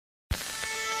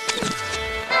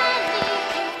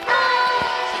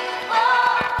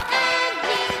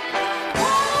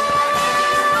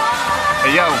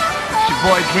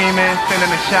boy Dreamon,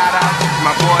 sending a shout out to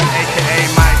my boy aka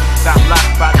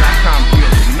Mike.blogspot.com.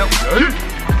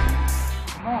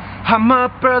 I'm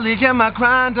up early, get my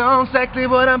grind on, exactly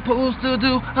what I'm supposed to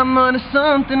do. I'm on to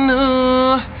something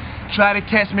new. Try to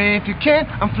catch me if you can,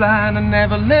 I'm flying to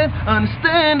Neverland.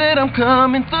 Understand that I'm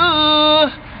coming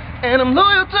through. And I'm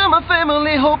loyal to my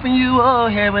family, hoping you all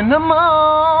here when I'm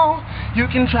on. You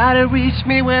can try to reach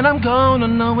me when I'm gone, or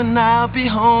knowing I'll be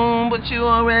home, but you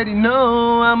already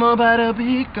know I'm about to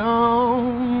be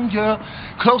gone. Yeah,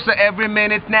 closer every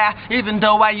minute now, even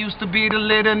though I used to be the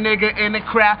little nigga in the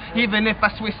crowd. Even if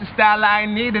I switch the style, I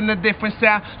ain't needing a different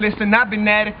sound. Listen, I've been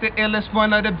at it, the illest,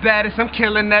 one of the baddest. I'm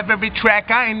killing every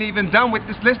track, I ain't even done with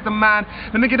this list of mine.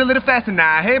 Let me get a little faster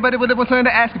now. Hey buddy, what something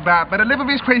to ask about? But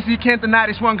delivery is crazy, you can't deny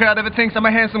this one girl ever thinks I'm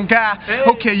a handsome guy. Hey.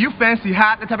 Okay, you fancy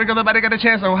hot, the type of girl nobody got a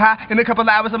chance on high. In a couple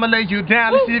hours I'ma lay you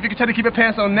down. Let's see if you can try to keep your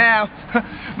pants on now.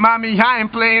 Mommy, I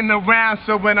ain't playing around,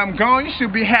 so when I'm gone you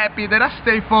should be happy that I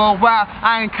stay for a while.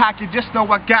 I ain't cocky, just know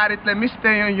I got it. Let me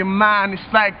stay on your mind,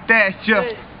 it's like that, yeah.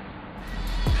 Hey.